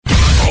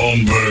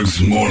Holmberg's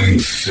morning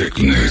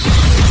sickness.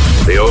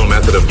 The old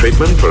method of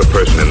treatment for a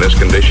person in this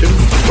condition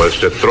was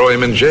to throw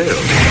him in jail.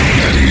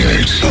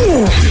 98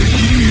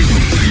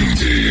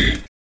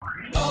 KUPD.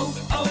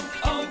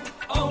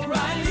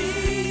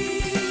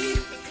 O'Reilly.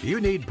 You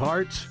need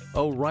parts?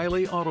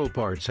 O'Reilly Auto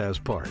Parts has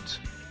parts.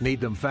 Need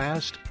them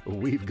fast?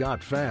 We've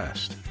got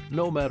fast.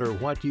 No matter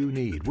what you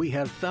need, we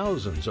have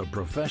thousands of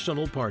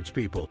professional parts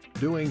people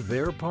doing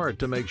their part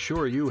to make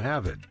sure you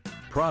have it.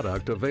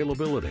 Product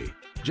availability.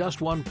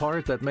 Just one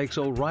part that makes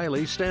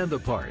O'Reilly stand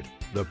apart.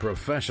 The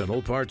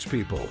professional parts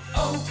people.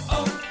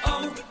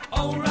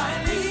 O'Reilly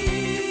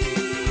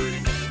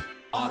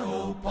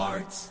Auto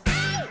Parts.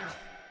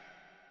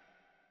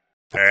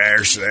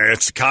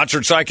 It's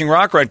concert psyching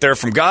rock right there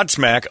from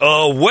Godsmack.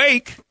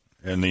 Awake!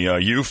 And the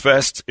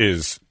U-Fest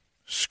is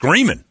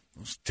screaming.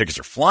 Those tickets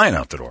are flying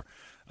out the door.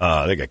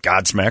 They got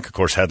Godsmack, of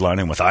course,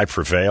 headlining with I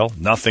Prevail,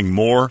 Nothing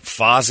More,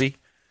 Fozzy,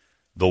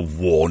 The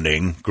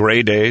Warning,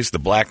 Gray Days, The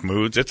Black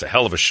Moods. It's a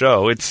hell of a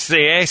show. It's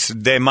 6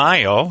 de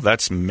Mayo.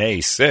 That's May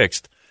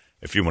 6th.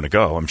 If you want to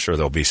go, I'm sure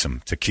there'll be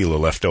some tequila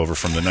left over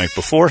from the night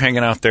before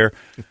hanging out there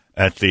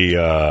at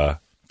the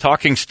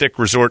Talking Stick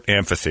Resort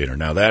Amphitheater.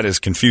 Now, that is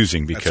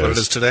confusing because that's what it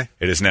is today?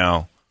 It is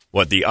now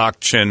what the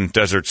Ak-Chin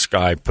Desert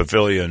Sky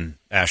Pavilion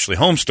Ashley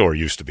Home Store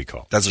used to be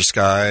called. Desert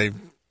Sky.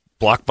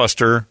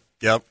 Blockbuster.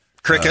 Yep.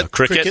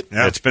 Cricket.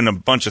 Yeah. It's been a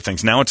bunch of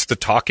things. Now it's the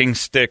Talking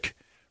Stick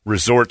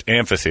Resort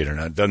Amphitheater.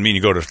 Now, it doesn't mean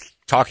you go to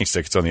Talking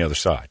Stick. It's on the other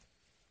side.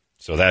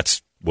 So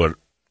that's what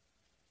 –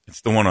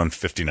 it's the one on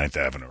 59th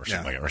Avenue or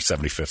something like that, or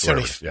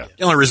 75th. Yeah.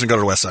 The only reason to go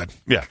to West Side.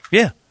 Yeah.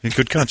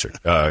 Good concert.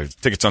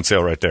 Tickets on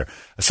sale right there.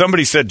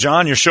 Somebody said,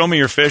 John, your Show Me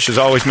Your Fish has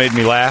always made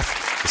me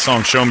laugh. The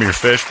song Show Me Your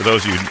Fish, for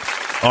those of you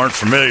who aren't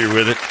familiar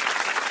with it.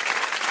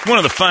 One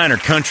of the finer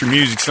country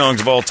music songs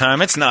of all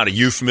time. It's not a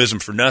euphemism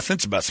for nothing.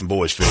 It's about some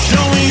boys fishing.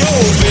 Show me your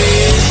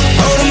fish,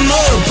 hold them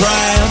up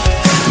proud.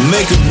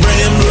 Make a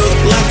brim look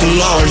like a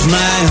large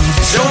mouth.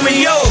 Show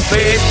me your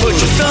fish, put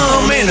your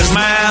thumb in his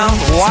mouth.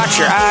 Watch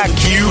your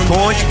IQ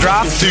points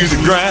drop to the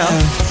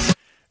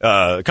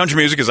ground. Country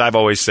music, as I've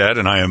always said,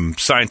 and I am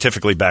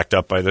scientifically backed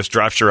up by this,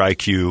 drops your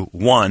IQ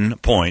 1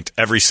 point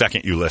every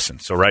second you listen.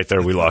 So right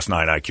there, we lost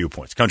 9 IQ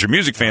points. Country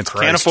music fans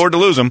can't afford to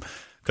lose them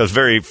because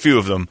very few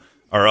of them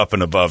are up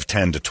and above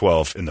 10 to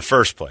 12 in the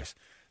first place.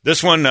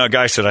 This one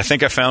guy said, I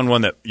think I found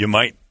one that you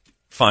might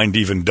find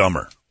even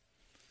dumber.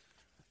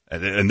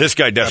 And this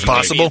guy definitely.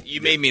 Possible?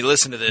 You made me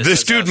listen to this.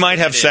 This dude might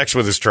have sex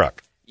with his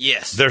truck.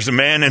 Yes. There's a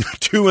man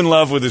too in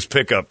love with his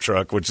pickup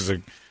truck, which is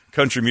a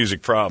country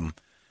music problem.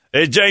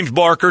 Hey, James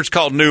Barker, it's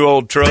called New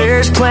Old Truck.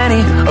 There's plenty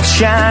of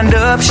shined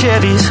up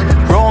Chevys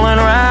rolling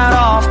right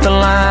off the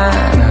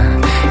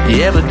line.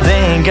 Yeah, but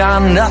they ain't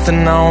got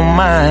nothing on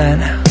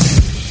mine.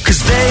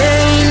 'Cause they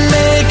ain't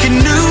making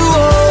new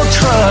old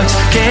trucks.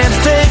 Can't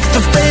fake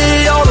the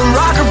fade or the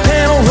rocker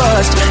panel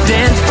rust.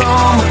 Dent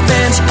from a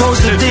fence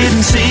post that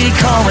didn't see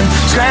coming.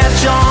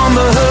 Scratch on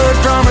the hood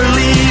from her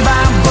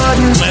Levi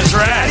buttons. That's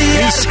right.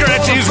 These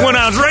scratches when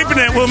I was raping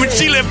that woman,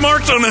 she left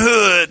marks on the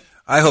hood.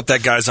 I hope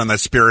that guy's on that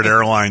Spirit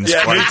Airlines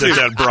flight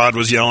that broad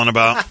was yelling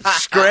about.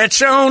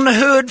 Scratch on the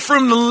hood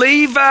from the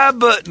Levi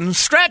buttons.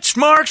 Scratch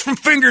marks from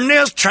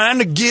fingernails trying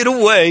to get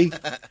away.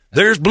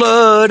 There's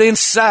blood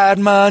inside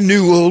my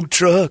new old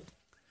truck.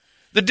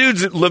 The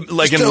dude's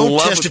like in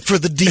love. Test it for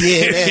the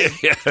DNA.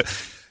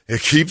 Yeah.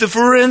 Keep the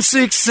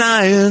forensic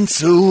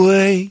science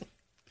away.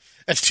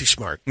 That's too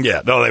smart.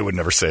 Yeah, no, they would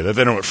never say that.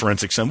 They don't know what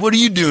forensic science. What are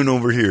you doing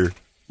over here?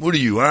 What are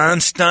you,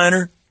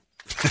 Einsteiner?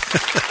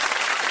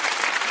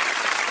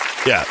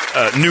 Yeah,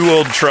 New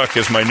Old Truck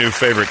is my new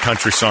favorite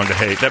country song to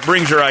hate. That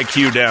brings your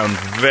IQ down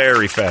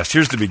very fast.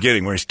 Here's the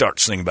beginning where he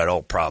starts singing about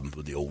all problems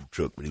with the old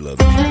truck, but he loves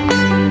it.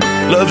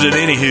 Loves it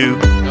anywho.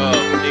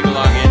 Oh, big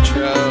long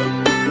intro.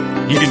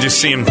 You can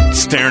just see him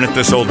staring at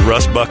this old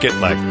rust bucket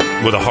like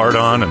with a heart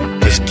on and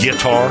this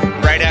guitar.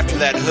 Right after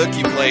that hook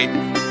you played,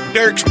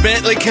 Dirks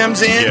Bentley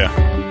comes in.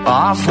 Yeah.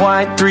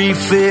 Off-white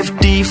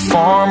 350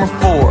 Farmer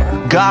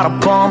 4. Gotta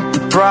pump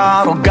the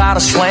throttle, gotta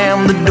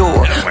slam the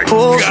door. Oh my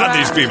Pulls God, right,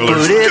 these people are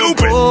but it'll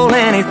stupid. Pull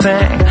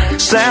anything.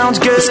 Sounds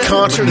good. This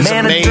concert is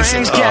Man, it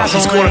amazing. drinks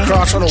He's going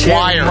across on a gasoline.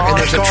 wire, and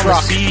there's a Check truck. mark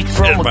on the seat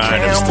from a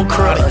behind us. Camel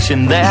Crush,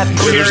 and that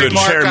There's a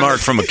mark chair on mark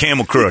from a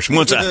Camel Crush.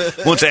 Once I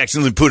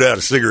accidentally put out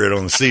a cigarette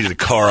on the seat of the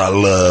car I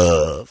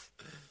love.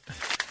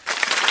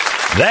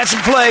 That's a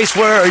place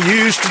where I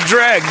used to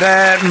drag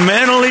that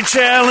mentally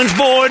challenged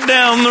boy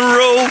down the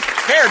road.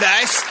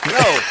 Paradise.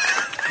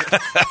 No.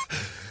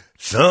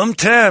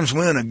 Sometimes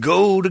when I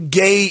go to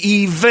gay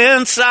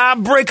events, I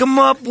break them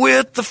up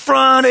with the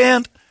front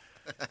end.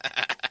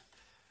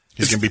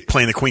 He's going to be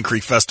playing the Queen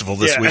Creek Festival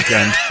this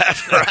weekend.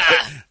 That's right.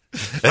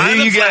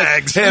 Hey, you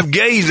guys have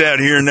gays out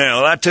here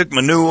now. I took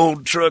my new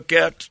old truck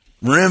out to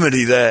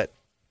remedy that.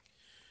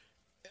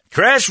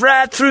 Crashed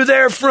right through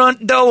their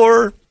front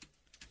door.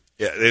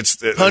 Yeah,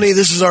 Honey,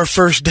 this is our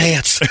first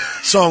dance.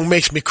 Song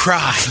makes me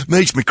cry.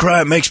 Makes me cry.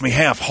 It makes me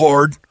half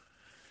hard.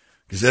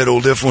 Because that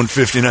old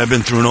F-150 and I've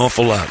been through an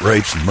awful lot.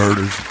 Rapes and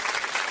murders.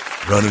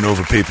 Running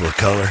over people of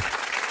color.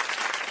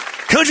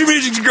 Country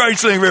music's the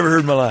greatest thing I've ever heard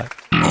in my life.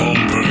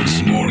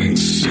 Holmberg's morning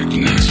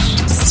sickness.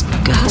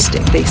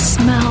 Disgusting. They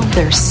smell.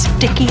 They're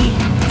sticky.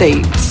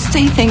 They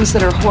say things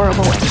that are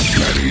horrible.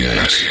 98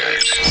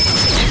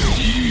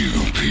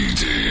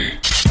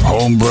 UPD.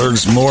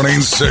 Holmberg's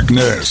morning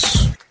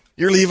sickness.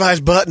 Your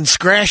Levi's button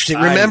scratched it,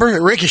 remember?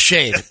 It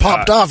ricocheted. It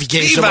popped off. You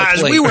gave so much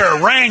Levi's, weight. we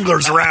wear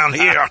Wranglers around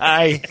here.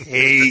 I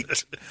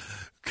hate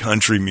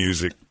country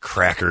music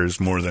crackers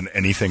more than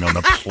anything on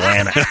the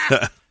planet.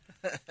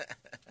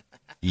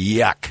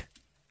 Yuck.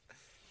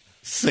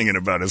 Singing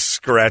about his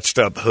scratched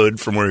up hood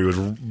from where he was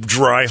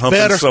dry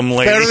humping some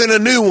lady. Better than a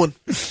new one.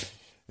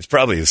 It's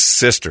probably his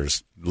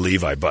sister's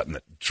Levi button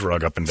that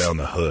drug up and down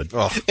the hood.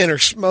 Oh. And her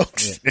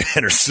smokes.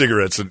 And her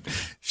cigarettes. And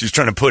she was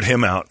trying to put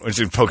him out.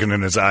 She was poking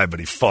in his eye, but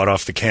he fought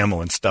off the Camel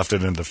and stuffed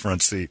it into the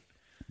front seat.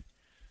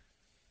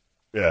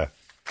 Yeah.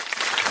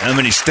 How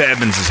many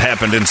stabbings has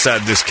happened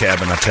inside this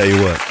cabin? I'll tell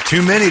you what.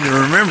 Too many to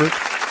remember.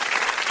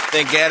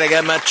 Thank God I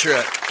got my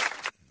truck.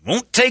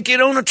 Won't take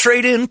it on a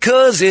trade-in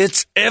because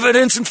it's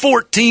evidence in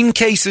 14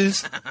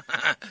 cases.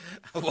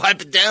 I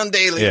wipe it down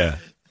daily. Yeah.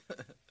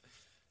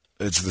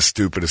 It's the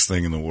stupidest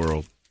thing in the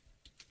world.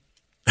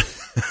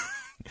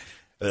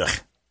 Ugh.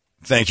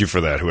 Thank you for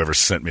that, whoever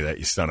sent me that,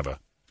 you son of a...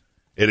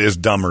 It is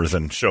dumber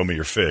than Show Me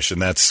Your Fish,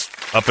 and that's,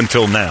 up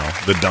until now,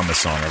 the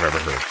dumbest song I've ever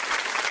heard.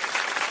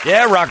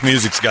 Yeah, rock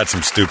music's got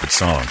some stupid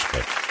songs,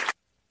 but...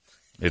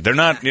 They're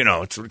not,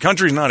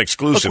 country's not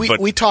exclusive. Look,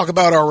 but we talk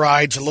about our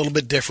rides a little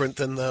bit different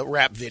than the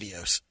rap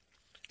videos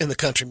in the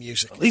country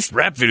music. At least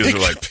rap videos are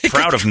like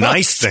proud of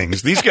nice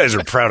things. These guys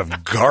are proud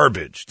of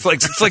garbage.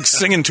 It's like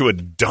singing to a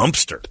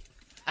dumpster.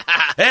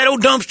 That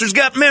old dumpster's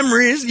got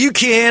memories you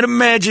can't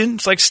imagine.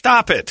 It's like,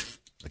 stop it.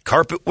 The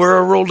carpet where I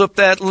rolled up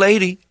that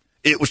lady,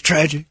 it was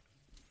tragic.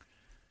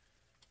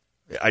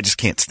 I just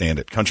can't stand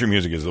it. Country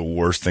music is the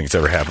worst thing that's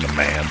ever happened to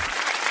man.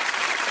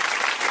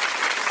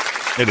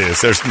 It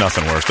is. There's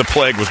nothing worse. The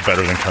Plague was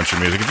better than country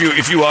music.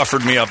 If you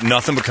offered me up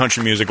nothing but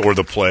country music or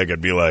The Plague,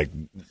 I'd be like,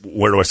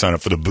 where do I sign up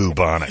for the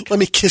bubonic? Let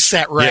me kiss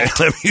that rat.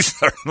 Yeah,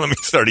 let me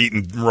start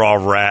eating raw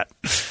rat.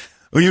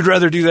 Well, you'd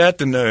rather do that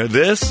than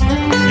this?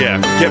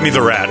 Yeah, get me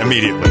the rat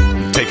immediately.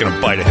 I'm taking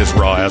a bite of his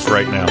raw ass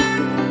right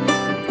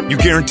now. You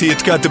guarantee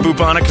it's got the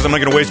bubonic? Because I'm not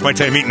going to waste my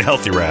time eating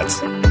healthy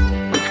rats.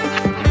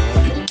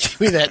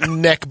 Give me that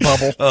neck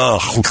bubble.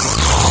 Oh,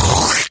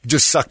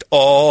 just sucked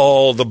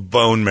all the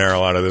bone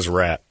marrow out of this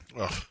rat.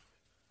 Ugh.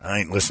 I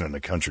ain't listening to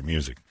country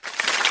music.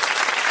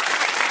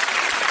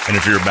 And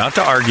if you're about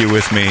to argue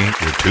with me,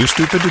 you're too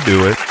stupid to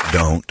do it,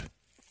 don't.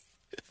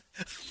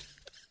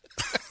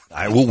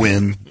 I will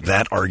win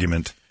that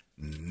argument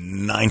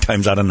 9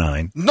 times out of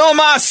 9. No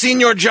mas,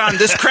 Senor John.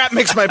 This crap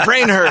makes my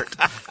brain hurt.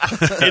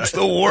 It's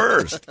the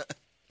worst.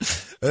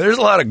 There's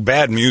a lot of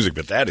bad music,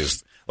 but that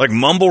is... Like,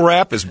 mumble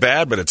rap is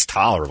bad, but it's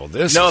tolerable.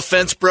 No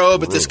offense, bro,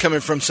 but this coming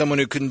from someone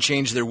who couldn't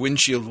change their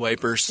windshield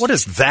wipers. What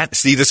is that?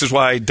 See, this is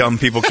why dumb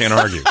people can't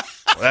argue.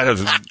 That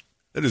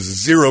is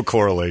zero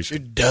correlation.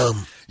 You're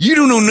dumb. You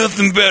don't know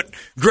nothing about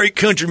great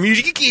country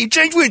music. You can't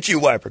change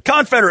windshield wiper.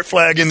 Confederate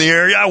flag in the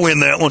area. I win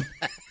that one.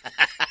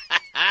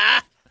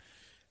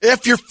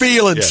 F your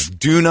feelings. Yeah,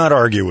 do not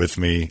argue with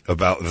me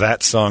about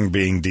that song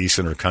being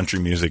decent or country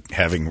music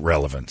having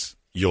relevance.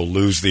 You'll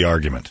lose the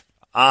argument.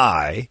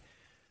 I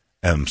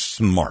am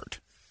smart,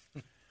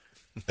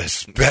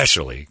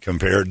 especially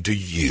compared to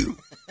you.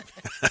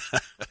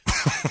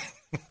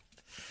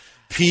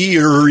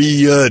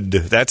 Period.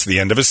 That's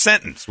the end of a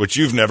sentence, which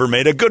you've never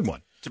made a good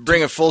one. To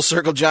bring it full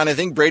circle, John, I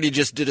think Brady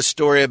just did a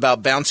story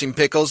about bouncing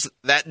pickles.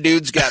 That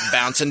dude's got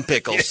bouncing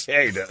pickles.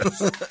 Yeah, he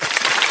does.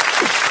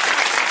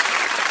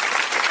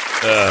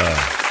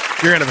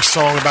 You're going to have a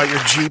song about your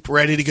Jeep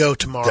ready to go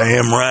tomorrow.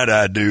 Damn right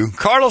I do.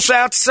 Carlos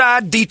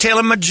outside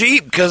detailing my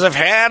Jeep because I've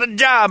had a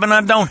job and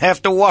I don't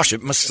have to wash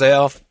it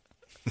myself.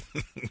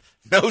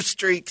 No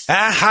streaks.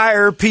 I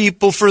hire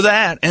people for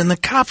that, and the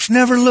cops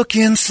never look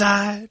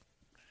inside.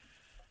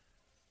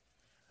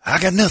 I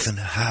got nothing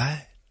to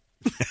hide.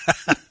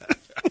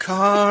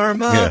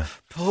 Karma,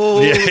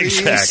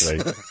 police. Yeah,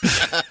 exactly.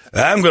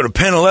 I'm going to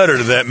pen a letter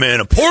to that man,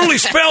 a poorly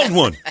spelled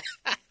one,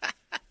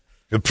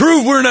 to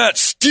prove we're not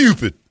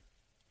stupid.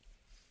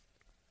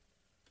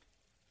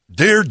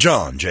 Dear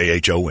John,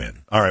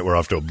 John. All right, we're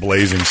off to a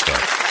blazing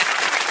start.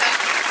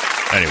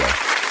 Anyway,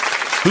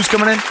 who's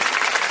coming in?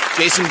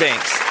 Jason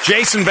Banks.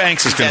 Jason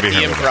Banks is going to be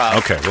here. Improv.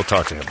 Okay, we'll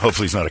talk to him.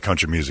 Hopefully he's not a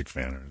country music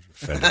fan. Or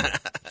offended.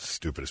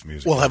 Stupidest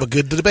music. We'll have a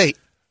good debate.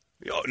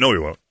 No, we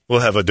won't. We'll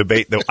have a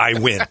debate that I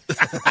win.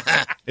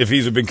 If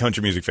he's a big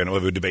country music fan, we'll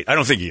have a debate. I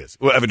don't think he is.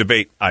 We'll have a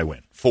debate. I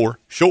win. For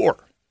sure.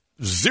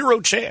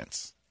 Zero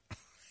chance.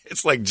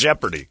 It's like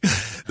Jeopardy.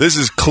 This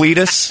is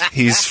Cletus.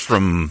 He's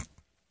from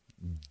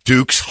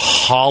Duke's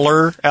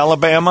Holler,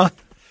 Alabama.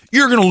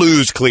 You're going to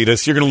lose,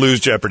 Cletus. You're going to lose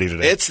Jeopardy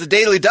today. It's the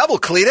Daily Double,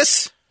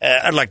 Cletus.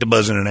 I'd like to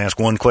buzz in and ask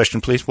one question,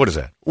 please. What is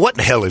that? What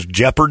the hell is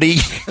Jeopardy?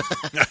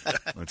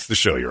 That's the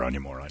show you're on, you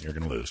moron. You're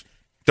going to lose.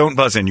 Don't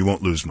buzz in. You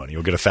won't lose money.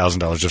 You'll get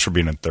 $1,000 just for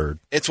being in third.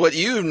 It's what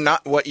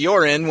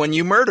you're in when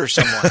you murder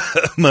someone.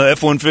 My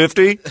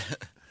F-150?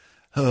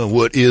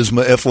 What is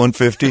my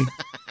F-150?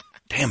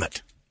 Damn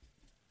it.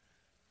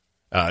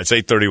 It's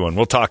 8:31.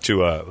 We'll talk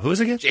to, who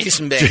is it again?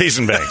 Jason Banks.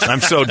 Jason Banks.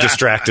 I'm so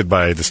distracted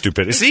by the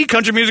stupidity. See,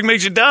 country music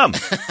makes you dumb.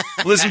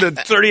 Listen to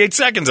 38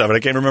 seconds of it. I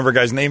can't remember a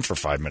guy's name for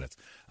 5 minutes.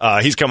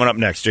 He's coming up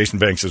next. Jason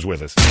Banks is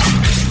with us.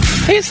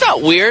 Hey, it's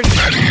not weird.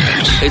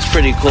 It's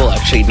pretty cool,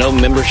 actually. No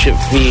membership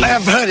fee. I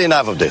have heard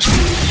enough of this.